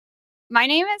My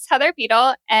name is Heather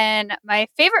Beadle, and my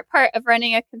favorite part of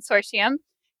running a consortium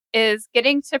is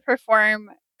getting to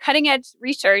perform cutting edge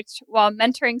research while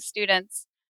mentoring students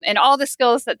and all the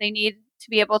skills that they need to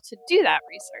be able to do that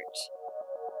research.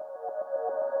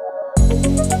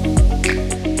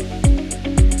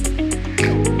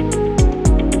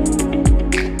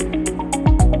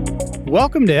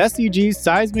 Welcome to SEG's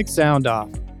Seismic Sound Off,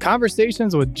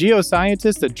 conversations with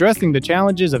geoscientists addressing the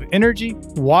challenges of energy,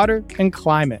 water, and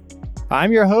climate.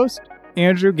 I'm your host,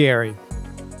 Andrew Gary.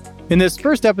 In this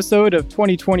first episode of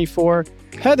 2024,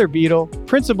 Heather Beadle,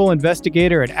 Principal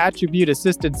Investigator at Attribute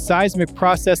Assisted Seismic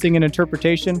Processing and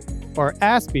Interpretation, or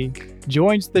ASPI,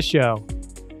 joins the show.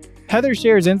 Heather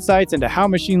shares insights into how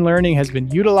machine learning has been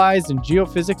utilized in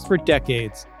geophysics for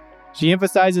decades. She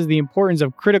emphasizes the importance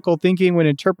of critical thinking when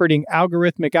interpreting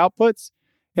algorithmic outputs,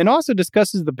 and also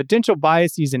discusses the potential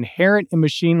biases inherent in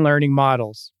machine learning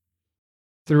models.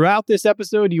 Throughout this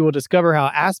episode, you will discover how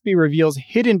ASPI reveals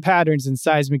hidden patterns in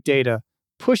seismic data,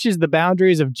 pushes the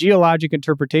boundaries of geologic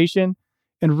interpretation,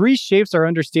 and reshapes our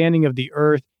understanding of the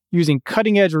Earth using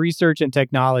cutting-edge research and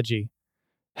technology.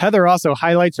 Heather also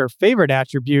highlights her favorite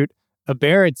attribute,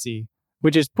 aberrancy,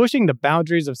 which is pushing the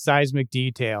boundaries of seismic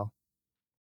detail.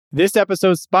 This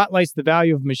episode spotlights the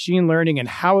value of machine learning and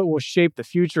how it will shape the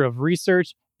future of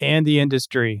research and the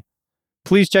industry.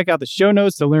 Please check out the show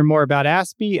notes to learn more about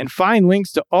ASPI and find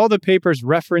links to all the papers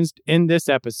referenced in this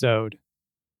episode.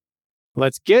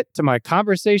 Let's get to my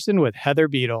conversation with Heather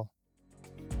Beadle.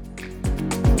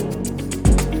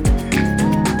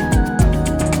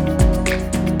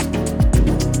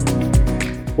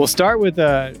 We'll start with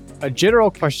a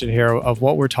general question here of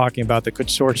what we're talking about, the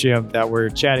consortium that we're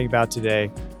chatting about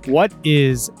today. What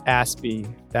is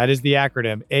ASPI? That is the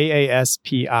acronym,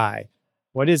 AASPI.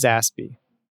 What is ASPI?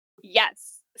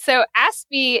 Yes. So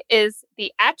ASPI is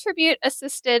the Attribute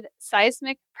Assisted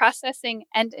Seismic Processing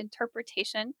and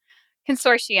Interpretation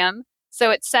Consortium. So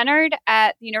it's centered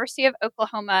at the University of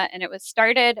Oklahoma, and it was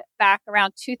started back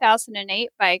around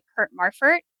 2008 by Kurt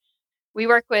Marfert. We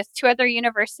work with two other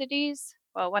universities,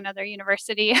 well, one other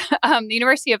university, the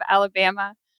University of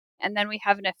Alabama, and then we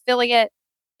have an affiliate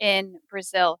in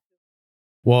Brazil.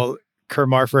 Well, Kurt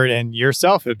Marfert and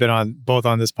yourself have been both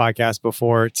on this podcast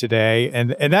before today,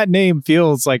 and that name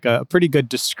feels like a pretty good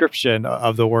description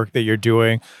of the work that you're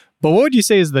doing. But what would you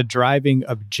say is the driving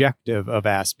objective of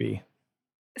ASPI?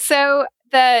 So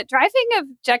the driving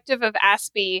objective of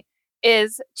ASPI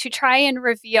is to try and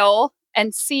reveal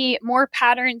and see more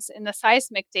patterns in the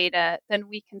seismic data than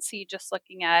we can see just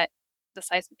looking at the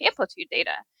seismic amplitude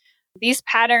data. These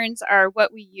patterns are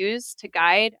what we use to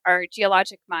guide our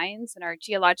geologic minds and our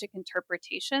geologic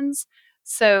interpretations.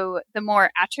 So the more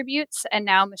attributes and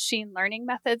now machine learning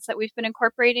methods that we've been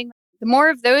incorporating, the more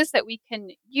of those that we can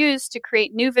use to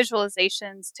create new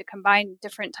visualizations to combine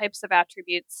different types of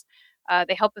attributes.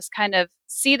 They help us kind of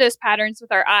see those patterns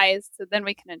with our eyes so then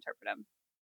we can interpret them.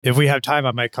 If we have time,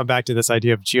 I might come back to this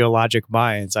idea of geologic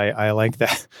minds. I like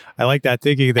that. I like that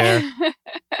thinking there.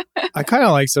 I kind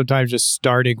of like sometimes just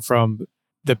starting from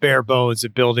the bare bones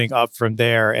and building up from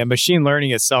there. And machine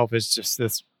learning itself is just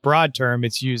this broad term.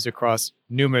 It's used across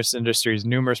numerous industries,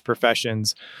 numerous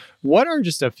professions. What are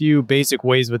just a few basic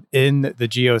ways within the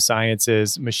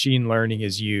geosciences machine learning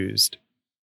is used?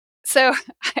 So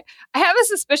I have a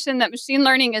suspicion that machine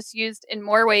learning is used in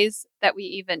more ways that we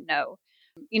even know.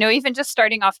 Even just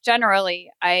starting off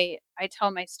generally, I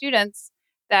tell my students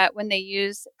that when they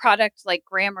use products like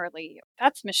Grammarly,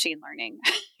 that's machine learning,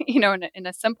 in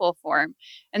a simple form.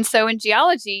 And so in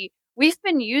geology, we've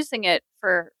been using it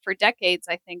for decades,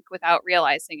 I think, without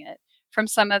realizing it. From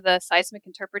some of the seismic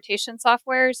interpretation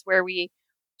softwares where we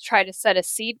try to set a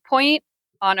seed point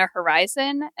on a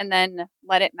horizon and then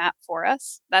let it map for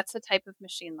us. That's a type of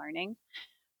machine learning.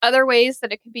 Other ways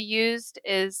that it could be used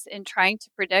is in trying to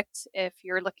predict, if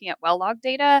you're looking at well log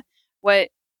data,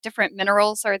 what different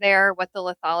minerals are there, what the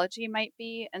lithology might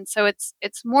be. And so it's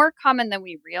more common than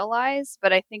we realize,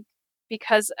 but I think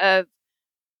because of,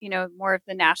 more of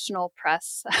the national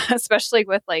press, especially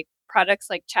with like products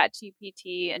like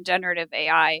ChatGPT and generative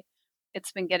AI,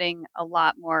 it's been getting a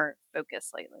lot more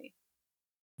focus lately.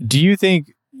 Do you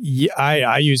think,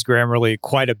 I use Grammarly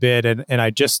quite a bit, and I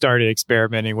just started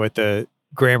experimenting with the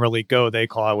Grammarly Go, they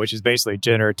call it, which is basically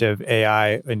generative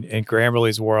AI in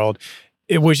Grammarly's world.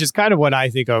 Which is kind of what I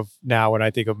think of now when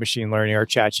I think of machine learning or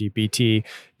ChatGPT.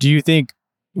 Do you think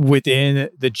within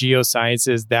the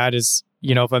geosciences, that is,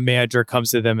 if a manager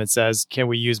comes to them and says, can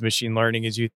we use machine learning?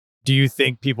 Do you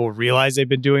think people realize they've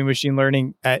been doing machine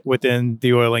learning within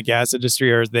the oil and gas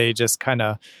industry, or are they just kind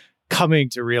of coming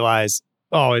to realize,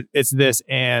 oh, it's this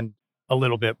and a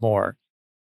little bit more?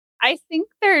 I think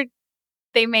they're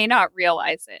they may not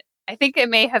realize it. I think it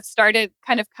may have started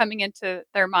kind of coming into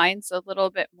their minds a little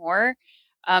bit more,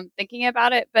 thinking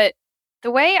about it. But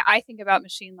the way I think about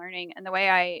machine learning and the way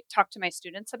I talk to my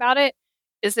students about it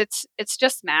is it's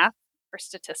just math or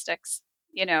statistics,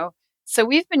 you know. So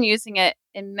we've been using it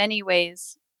in many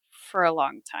ways for a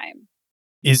long time.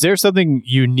 Is there something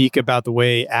unique about the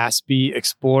way ASPE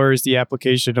explores the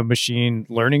application of machine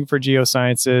learning for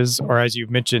geosciences? Or as you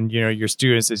mentioned, your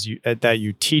students, that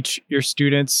you teach your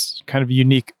students kind of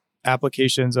unique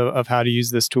applications of how to use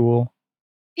this tool?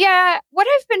 Yeah, what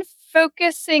I've been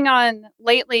focusing on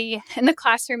lately in the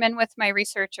classroom and with my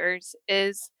researchers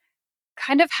is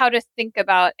kind of how to think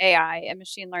about AI and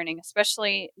machine learning,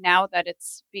 especially now that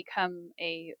it's become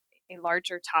a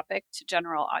larger topic to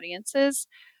general audiences.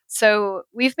 So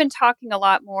we've been talking a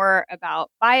lot more about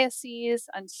biases,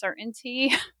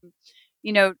 uncertainty,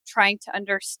 trying to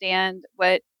understand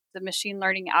what the machine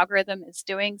learning algorithm is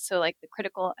doing. So like the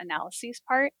critical analyses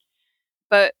part.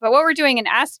 But what we're doing in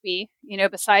ASPE,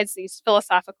 besides these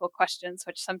philosophical questions,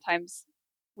 which sometimes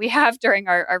we have during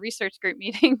our research group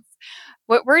meetings,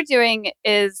 what we're doing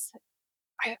is,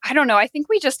 I don't know, I think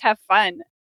we just have fun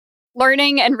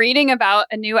learning and reading about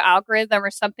a new algorithm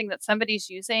or something that somebody's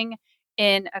using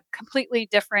in a completely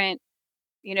different,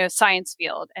 science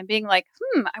field and being like,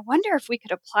 I wonder if we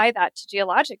could apply that to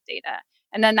geologic data.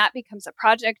 And then that becomes a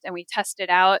project and we test it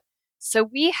out. So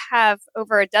we have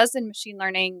over a dozen machine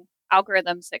learning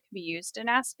algorithms that can be used in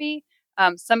ASPE.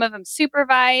 Some of them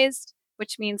supervised,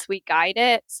 which means we guide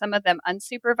it. Some of them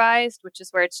unsupervised, which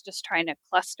is where it's just trying to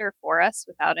cluster for us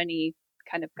without any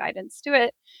kind of guidance to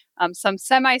it. Some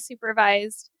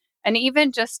semi-supervised. And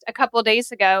even just a couple of days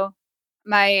ago,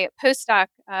 my postdoc,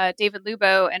 David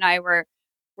Lubo, and I were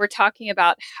talking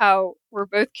about how we're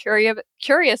both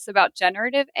curious about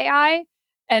generative AI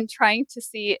and trying to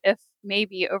see if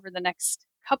maybe over the next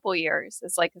couple years,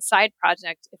 as like a side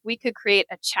project, if we could create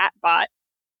a chat bot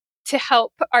to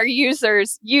help our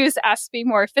users use ASPE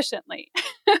more efficiently.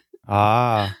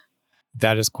 Ah,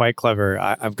 that is quite clever.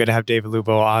 I'm going to have David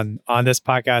Lubo on this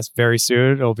podcast very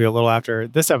soon. It'll be a little after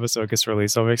this episode gets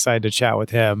released, so I'm excited to chat with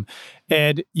him.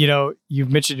 And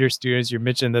you've mentioned your students. You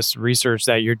mentioned this research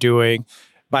that you're doing.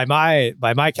 By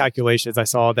my calculations, I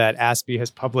saw that ASPE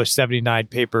has published 79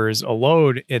 papers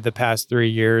alone in the past 3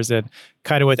 years, and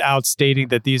kind of without stating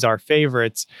that these are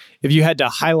favorites, if you had to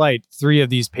highlight three of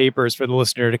these papers for the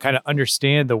listener to kind of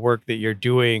understand the work that you're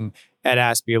doing at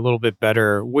ASPE a little bit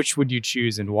better, which would you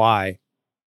choose and why?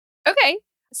 Okay,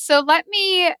 so let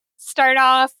me start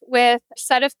off with a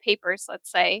set of papers,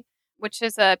 let's say, which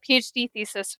is a PhD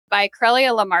thesis by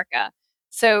Corellia Lamarca.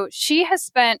 So she has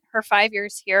spent her 5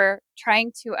 years here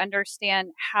trying to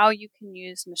understand how you can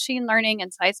use machine learning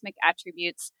and seismic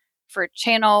attributes for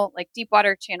channel, like deep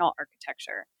water channel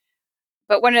architecture.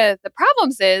 But one of the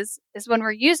problems is when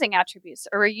we're using attributes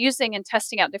or we're using and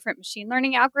testing out different machine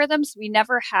learning algorithms, we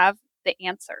never have the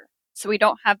answer. So we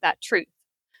don't have that truth.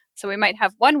 So we might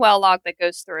have one well log that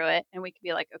goes through it and we can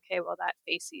be like, okay, well, that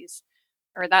facies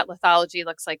or that lithology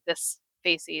looks like this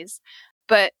facies.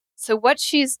 But so what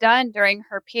she's done during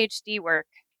her PhD work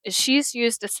is she's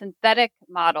used a synthetic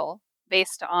model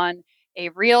based on a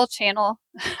real channel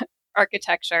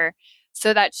architecture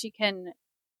so that she can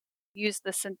use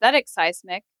the synthetic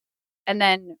seismic and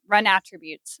then run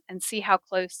attributes and see how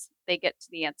close they get to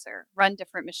the answer, run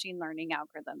different machine learning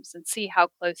algorithms and see how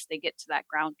close they get to that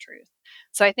ground truth.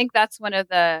 So I think that's one of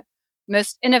the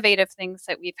most innovative things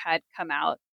that we've had come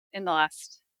out in the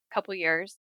last couple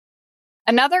years.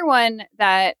 Another one of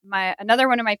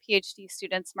my PhD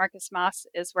students, Marcus Moss,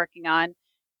 is working on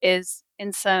is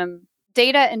in some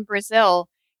data in Brazil.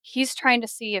 He's trying to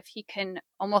see if he can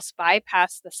almost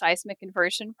bypass the seismic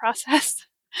inversion process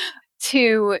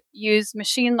to use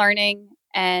machine learning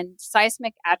and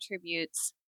seismic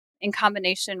attributes in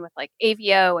combination with like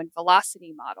AVO and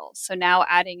velocity models. So now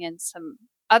adding in some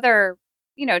other,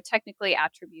 technically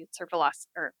attributes or velocity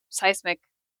or seismic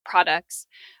products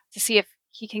to see if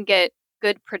he can get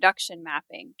good production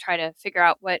mapping, try to figure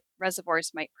out what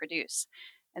reservoirs might produce.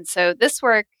 And so this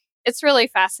work, it's really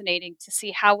fascinating to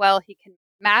see how well he can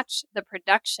match the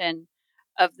production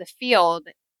of the field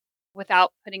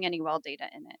without putting any well data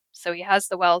in it. So he has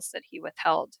the wells that he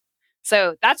withheld.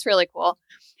 So that's really cool.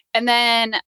 And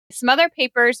then some other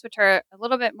papers, which are a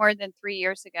little bit more than 3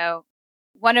 years ago.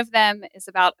 One of them is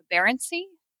about aberrancy.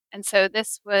 And so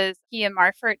this was he and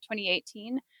Marfort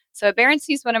 2018. So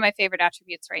aberrancy is one of my favorite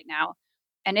attributes right now.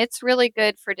 And it's really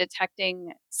good for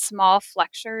detecting small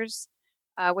flexures,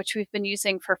 which we've been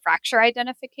using for fracture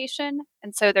identification.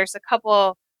 And so there's a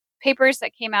couple papers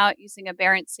that came out using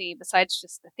aberrancy besides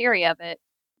just the theory of it,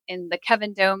 in the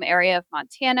Kevin Dome area of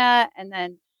Montana. And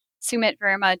then Sumit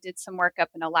Verma did some work up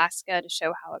in Alaska to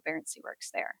show how aberrancy works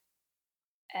there.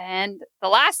 And the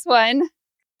last one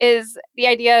is the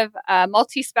idea of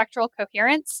multispectral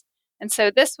coherence. And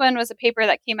so this one was a paper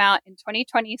that came out in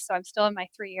 2020, so I'm still in my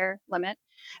 3-year limit.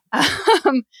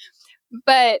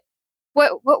 But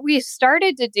what we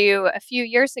started to do a few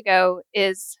years ago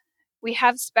is we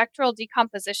have spectral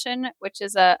decomposition, which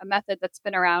is a method that's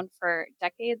been around for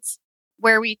decades,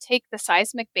 where we take the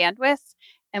seismic bandwidth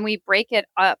and we break it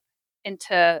up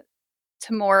into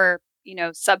more,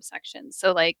 subsections.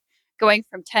 So like going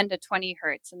from 10 to 20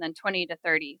 hertz and then 20 to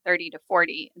 30, 30 to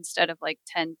 40 instead of like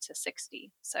 10 to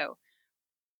 60. So,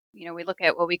 we look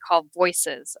at what we call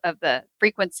voices of the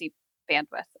frequency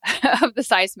bandwidth of the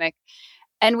seismic.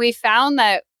 And we found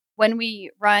that when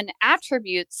we run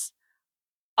attributes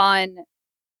on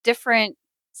different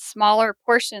smaller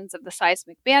portions of the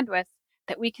seismic bandwidth,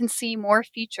 that we can see more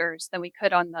features than we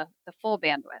could on the full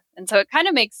bandwidth. And so it kind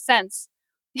of makes sense,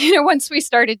 once we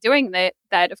started doing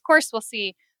that of course we'll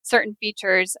see certain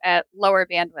features at lower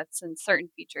bandwidths and certain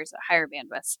features at higher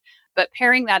bandwidths. But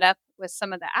pairing that up with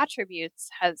some of the attributes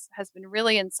has been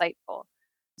really insightful.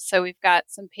 So we've got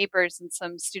some papers and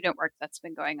some student work that's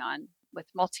been going on with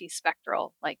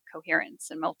multispectral like coherence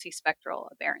and multispectral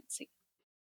aberrancy.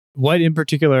 What in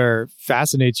particular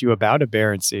fascinates you about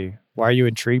aberrancy? Why are you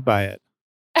intrigued by it?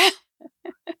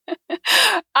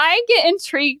 I get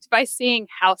intrigued by seeing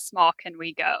how small can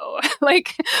we go?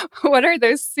 Like, what are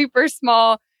those super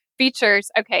small features?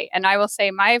 Okay, and I will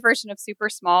say my version of super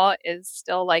small is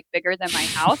still like bigger than my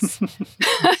house,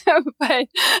 but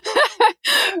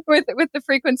with the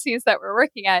frequencies that we're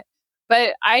working at.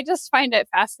 But I just find it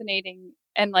fascinating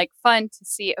and like fun to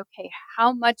see, okay,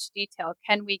 how much detail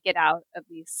can we get out of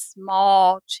these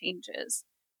small changes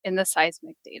in the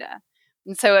seismic data?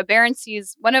 And so aberrancy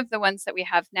is one of the ones that we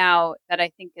have now that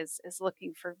I think is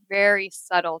looking for very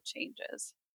subtle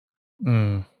changes.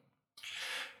 Mm.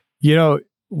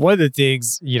 One of the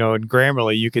things, in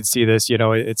Grammarly, you could see this,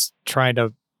 it's trying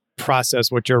to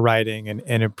process what you're writing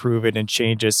and improve it and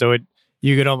change it. So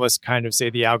you could almost kind of say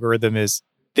the algorithm is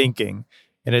thinking,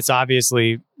 and it's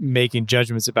obviously making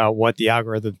judgments about what the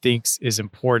algorithm thinks is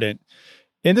important.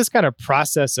 In this kind of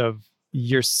process of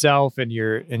yourself and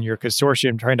your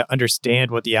consortium trying to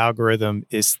understand what the algorithm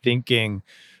is thinking,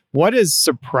 what has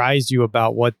surprised you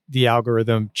about what the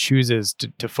algorithm chooses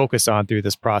to focus on through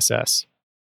this process?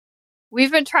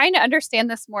 We've been trying to understand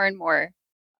this more and more.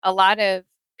 A lot of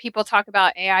people talk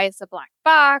about AI as a black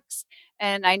box.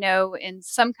 And I know in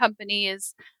some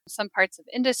companies, some parts of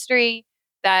industry,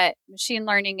 that machine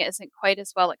learning isn't quite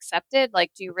as well accepted.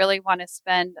 Like, do you really want to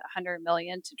spend 100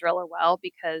 million to drill a well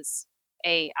because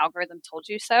a algorithm told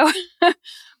you so?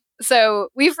 So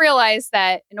we've realized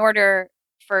that in order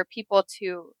for people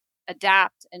to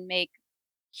adapt and make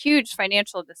huge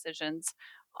financial decisions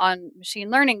on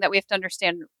machine learning, that we have to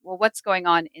understand, well, what's going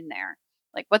on in there?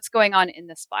 Like, what's going on in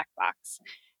this black box?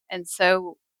 And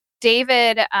so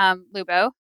David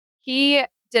Lubo, he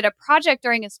did a project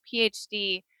during his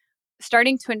PhD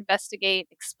starting to investigate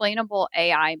explainable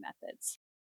AI methods.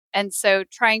 And so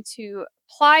trying to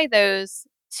apply those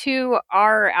to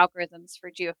our algorithms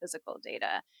for geophysical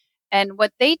data. And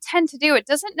what they tend to do, it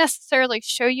doesn't necessarily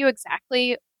show you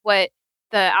exactly what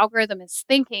the algorithm is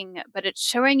thinking, but it's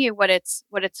showing you what it's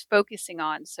focusing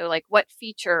on. So like, what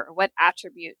feature or what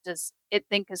attribute does it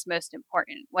think is most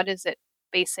important? What is it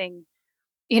basing,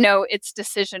 its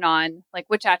decision on, like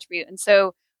which attribute? And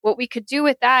so what we could do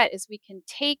with that is we can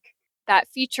take that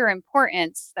feature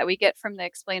importance that we get from the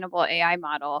explainable AI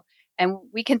model, and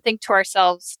we can think to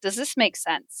ourselves, does this make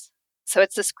sense? So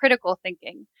it's this critical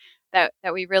thinking that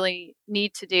we really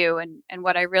need to do, and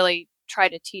what I really try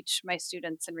to teach my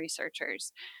students and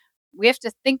researchers. We have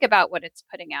to think about what it's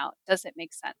putting out. Does it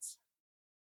make sense?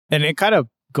 And it kind of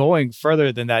going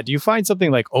further than that, do you find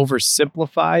something like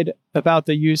oversimplified about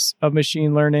the use of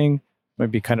machine learning?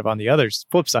 Might be kind of on the other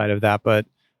flip side of that, but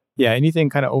yeah, anything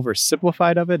kind of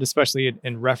oversimplified of it, especially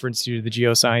in reference to the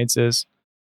geosciences?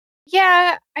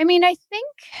 Yeah, I mean, I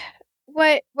think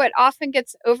what often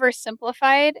gets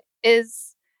oversimplified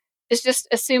is just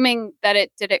assuming that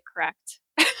it did it correct.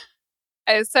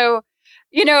 So,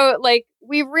 like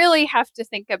we really have to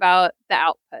think about the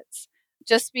outputs.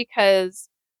 Just because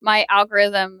my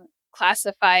algorithm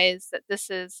classifies that this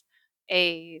is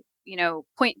a,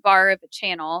 point bar of a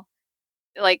channel,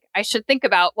 like I should think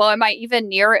about, well, am I even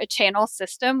near a channel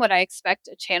system? Would I expect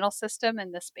a channel system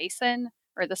in this basin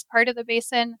or this part of the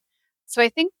basin? So I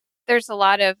think there's a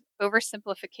lot of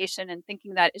oversimplification and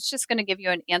thinking that it's just going to give you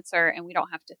an answer and we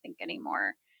don't have to think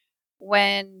anymore.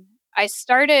 When I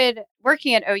started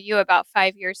working at OU about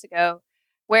 5 years ago,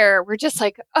 where we're just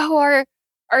like, oh,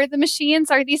 are the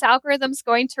machines, are these algorithms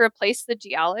going to replace the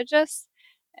geologists?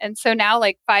 And so now,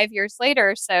 like 5 years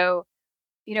later, so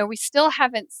we still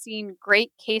haven't seen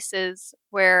great cases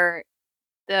where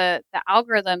the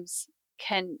algorithms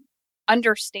can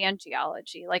understand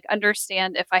geology, like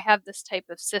understand if I have this type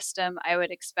of system, I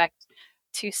would expect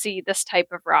to see this type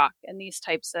of rock and these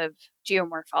types of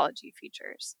geomorphology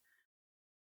features.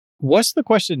 What's the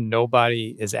question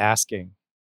nobody is asking?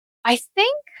 I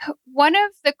think one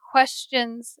of the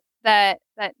questions that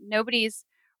nobody's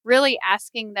really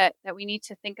asking that we need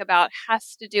to think about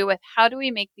has to do with how do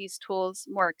we make these tools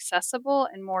more accessible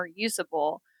and more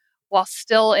usable while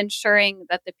still ensuring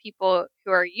that the people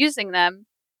who are using them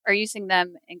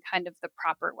in kind of the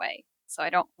proper way. So I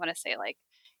don't want to say like,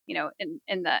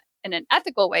 in an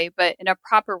ethical way, but in a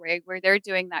proper way where they're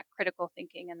doing that critical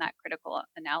thinking and that critical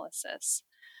analysis.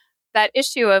 That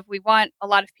issue of we want a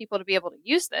lot of people to be able to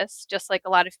use this, just like a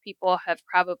lot of people have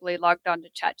probably logged on to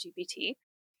ChatGPT.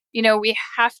 We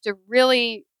have to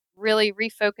really, really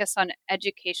refocus on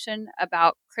education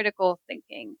about critical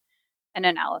thinking and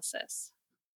analysis.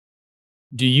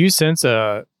 Do you sense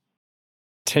a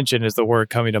tension is the word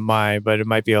coming to mind, but it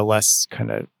might be a less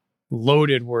kind of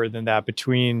loaded word than that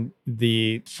between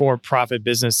the for-profit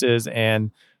businesses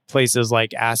and places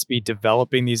like ASPE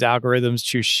developing these algorithms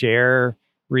to share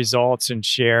results and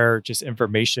share just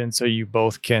information so you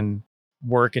both can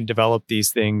work and develop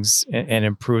these things and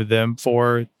improve them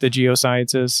for the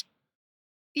geosciences?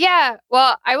 Yeah,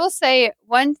 well, I will say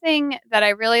one thing that I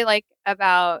really like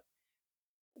about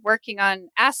working on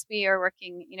ASPE or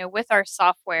working, with our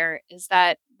software is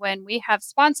that when we have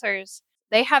sponsors,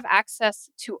 they have access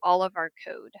to all of our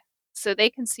code. So they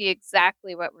can see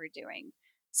exactly what we're doing.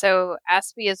 So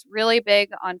ASPE is really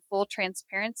big on full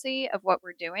transparency of what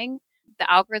we're doing. The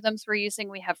algorithms we're using,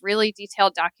 we have really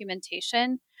detailed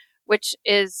documentation, which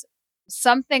is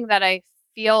something that I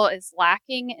feel is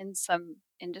lacking in some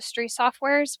industry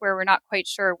softwares where we're not quite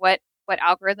sure what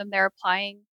algorithm they're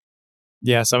applying.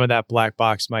 Yeah, some of that black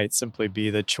box might simply be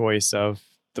the choice of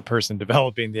the person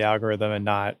developing the algorithm and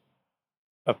not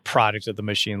a product of the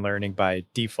machine learning by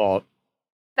default.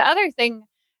 The other thing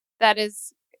that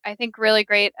is, I think, really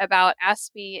great about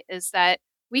ASPE is that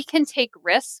we can take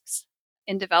risks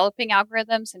in developing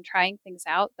algorithms and trying things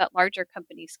out that larger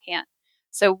companies can't.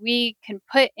 So we can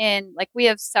put in, like, we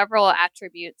have several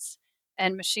attributes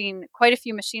and quite a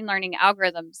few machine learning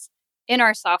algorithms in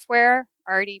our software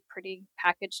already pretty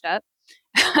packaged up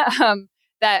um,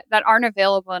 that aren't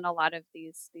available in a lot of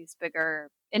these bigger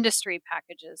industry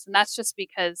packages. And that's just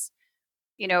because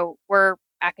we're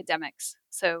academics,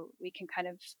 so we can kind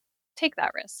of take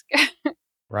that risk.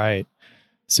 Right.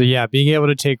 So yeah, being able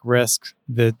to take risks,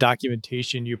 the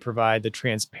documentation you provide, the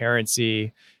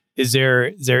transparency. Is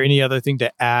there any other thing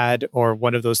to add, or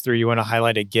one of those three you want to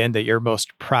highlight again that you're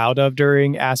most proud of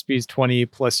during ASPE's 20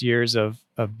 plus years of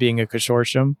being a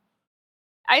consortium?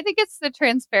 I think it's the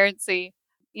transparency,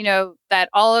 that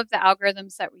all of the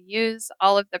algorithms that we use,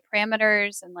 all of the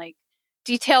parameters and like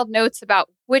detailed notes about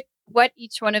what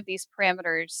each one of these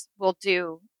parameters will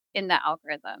do in the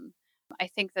algorithm. I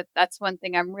think that that's one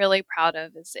thing I'm really proud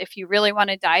of is if you really want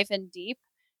to dive in deep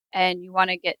and you want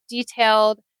to get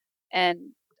detailed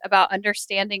and about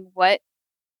understanding what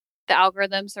the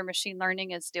algorithms or machine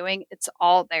learning is doing, it's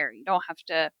all there. You don't have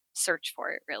to search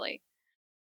for it really.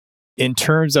 In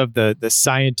terms of the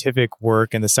scientific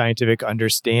work and the scientific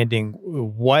understanding,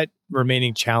 what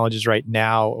remaining challenges right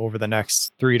now over the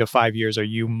next 3 to 5 years are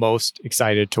you most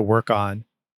excited to work on?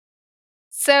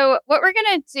 So, what we're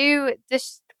going to do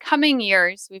this coming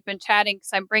years, we've been chatting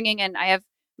because I have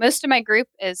most of my group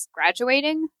is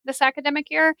graduating this academic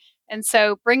year. And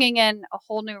so, bringing in a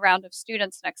whole new round of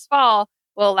students next fall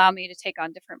will allow me to take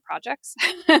on different projects.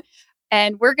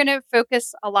 And we're going to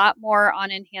focus a lot more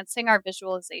on enhancing our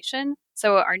visualization.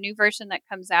 So, our new version that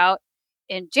comes out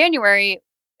in January,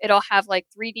 it'll have like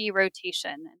 3D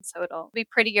rotation. And so, it'll be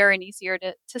prettier and easier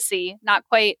to see, not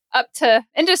quite up to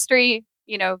industry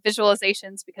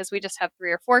visualizations because we just have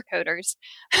 3 or 4 coders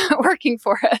working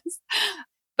for us.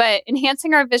 But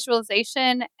enhancing our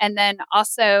visualization and then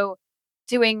also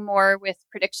doing more with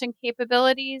prediction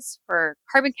capabilities for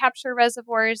carbon capture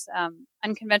reservoirs,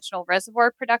 unconventional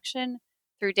reservoir production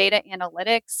through data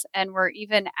analytics. And we're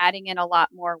even adding in a lot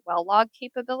more well log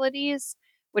capabilities,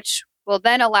 which will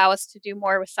then allow us to do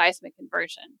more with seismic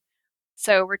inversion.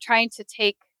 So we're trying to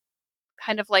take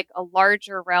kind of like a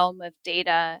larger realm of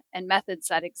data and methods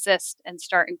that exist and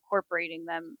start incorporating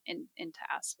them into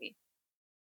ASPE.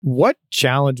 What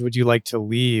challenge would you like to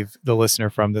leave the listener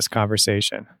from this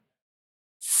conversation?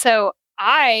 So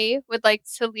I would like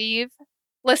to leave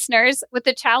listeners with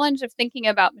the challenge of thinking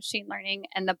about machine learning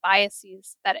and the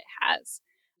biases that it has.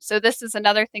 So this is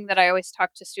another thing that I always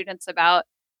talk to students about,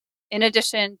 in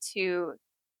addition to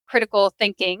critical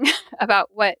thinking about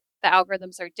what the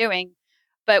algorithms are doing.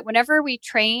 But whenever we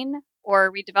train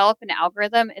or we develop an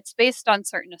algorithm, it's based on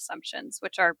certain assumptions,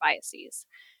 which are biases.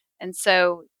 And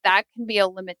so that can be a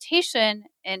limitation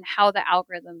in how the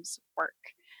algorithms work.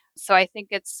 So I think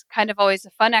it's kind of always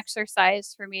a fun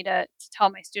exercise for me to tell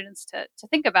my students to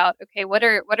think about, okay, what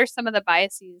are some of the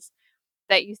biases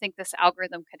that you think this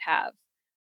algorithm could have?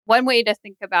 One way to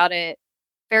think about it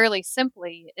fairly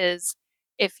simply is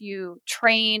if you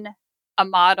train a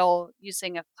model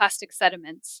using a plastic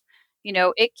sediments,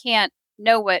 it can't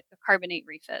know what a carbonate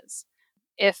reef is.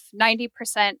 If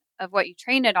 90% of what you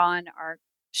train it on are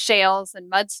shales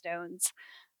and mudstones,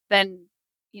 then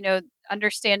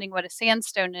understanding what a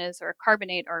sandstone is or a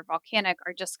carbonate or volcanic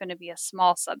are just going to be a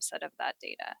small subset of that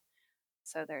data.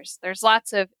 So there's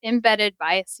lots of embedded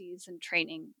biases in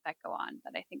training that go on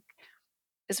that I think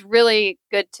is really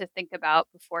good to think about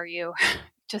before you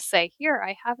just say, here,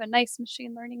 I have a nice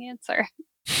machine learning answer.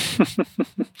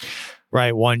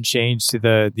 Right. One change to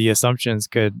the assumptions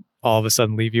could all of a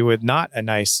sudden leave you with not a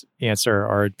nice answer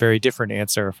or a very different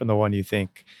answer from the one you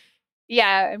think.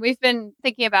 Yeah. And we've been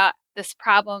thinking about this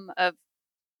problem of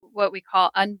what we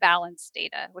call unbalanced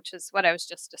data, which is what I was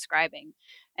just describing,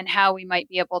 and how we might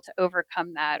be able to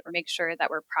overcome that or make sure that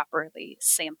we're properly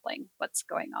sampling what's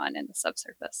going on in the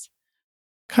subsurface.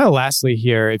 Kind of lastly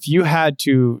here, if you had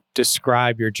to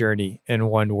describe your journey in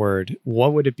one word,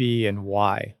 what would it be and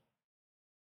why?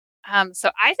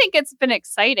 So I think it's been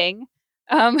exciting.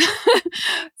 Um,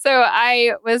 so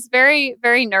I was very,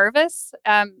 very nervous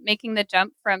making the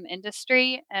jump from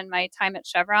industry and my time at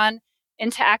Chevron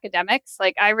into academics.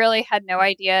 Like I really had no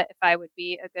idea if I would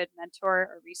be a good mentor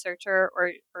or researcher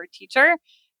or teacher.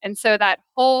 And so that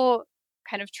whole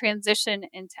kind of transition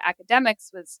into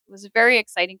academics was very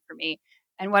exciting for me.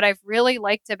 And what I've really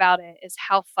liked about it is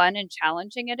how fun and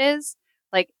challenging it is.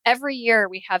 Like every year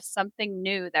we have something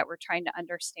new that we're trying to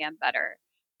understand better.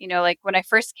 Like when I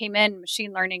first came in,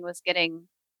 machine learning was getting,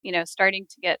 starting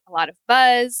to get a lot of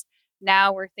buzz.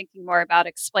 Now we're thinking more about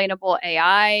explainable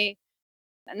AI.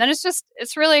 And then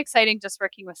it's really exciting just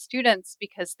working with students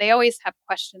because they always have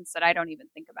questions that I don't even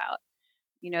think about.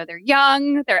 They're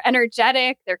young, they're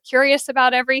energetic, they're curious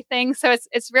about everything. So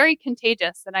it's very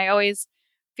contagious. And I always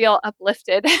feel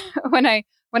uplifted when I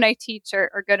teach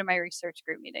or go to my research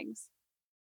group meetings.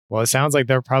 Well, it sounds like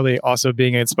they're probably also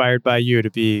being inspired by you to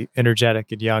be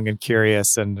energetic and young and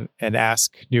curious and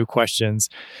ask new questions.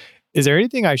 Is there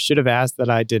anything I should have asked that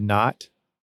I did not?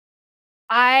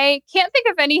 I can't think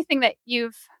of anything that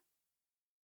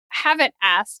haven't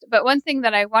asked, but one thing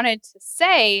that I wanted to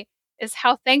say is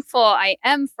how thankful I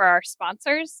am for our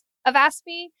sponsors of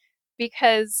ASPE,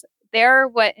 because they're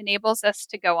what enables us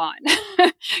to go on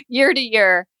year to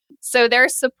year. So their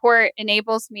support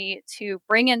enables me to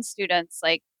bring in students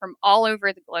like from all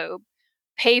over the globe,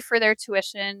 pay for their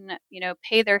tuition,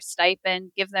 pay their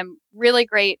stipend, give them really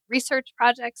great research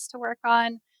projects to work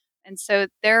on. And so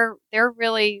they're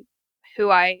really who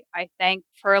I thank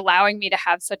for allowing me to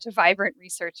have such a vibrant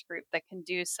research group that can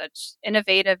do such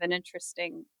innovative and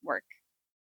interesting work.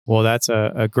 Well, that's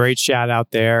a great shout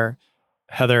out there.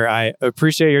 Heather, I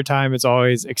appreciate your time. It's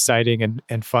always exciting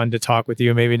and fun to talk with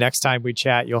you. Maybe next time we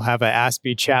chat, you'll have an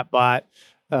ASPE chatbot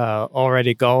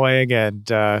already going, and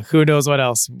who knows what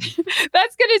else.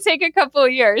 That's going to take a couple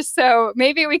of years, so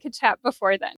maybe we could chat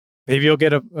before then. Maybe you'll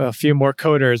get a few more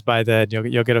coders by then.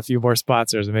 You'll get a few more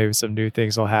sponsors, and maybe some new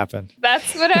things will happen.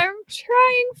 That's what I'm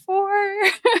trying for.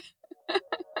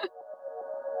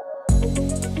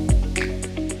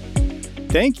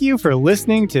 Thank you for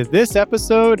listening to this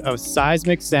episode of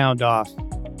Seismic Sound Off.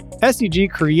 SEG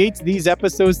creates these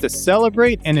episodes to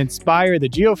celebrate and inspire the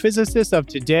geophysicists of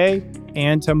today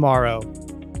and tomorrow.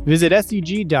 Visit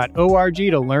seg.org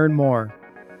to learn more.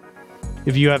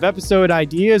 If you have episode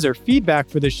ideas or feedback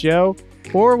for the show,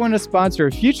 or want to sponsor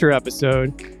a future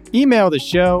episode, email the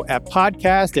show at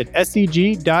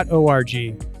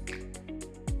podcast@seg.org.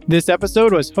 This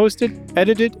episode was hosted,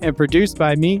 edited, and produced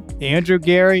by me, Andrew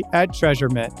Gary, at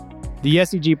Treasurement. The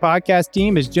SEG podcast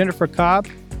team is Jennifer Cobb,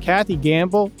 Kathy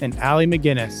Gamble, and Allie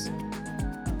McGinnis.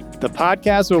 The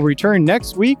podcast will return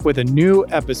next week with a new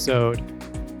episode.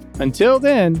 Until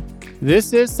then,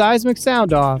 this is Seismic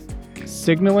Sound Off,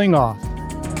 signaling off.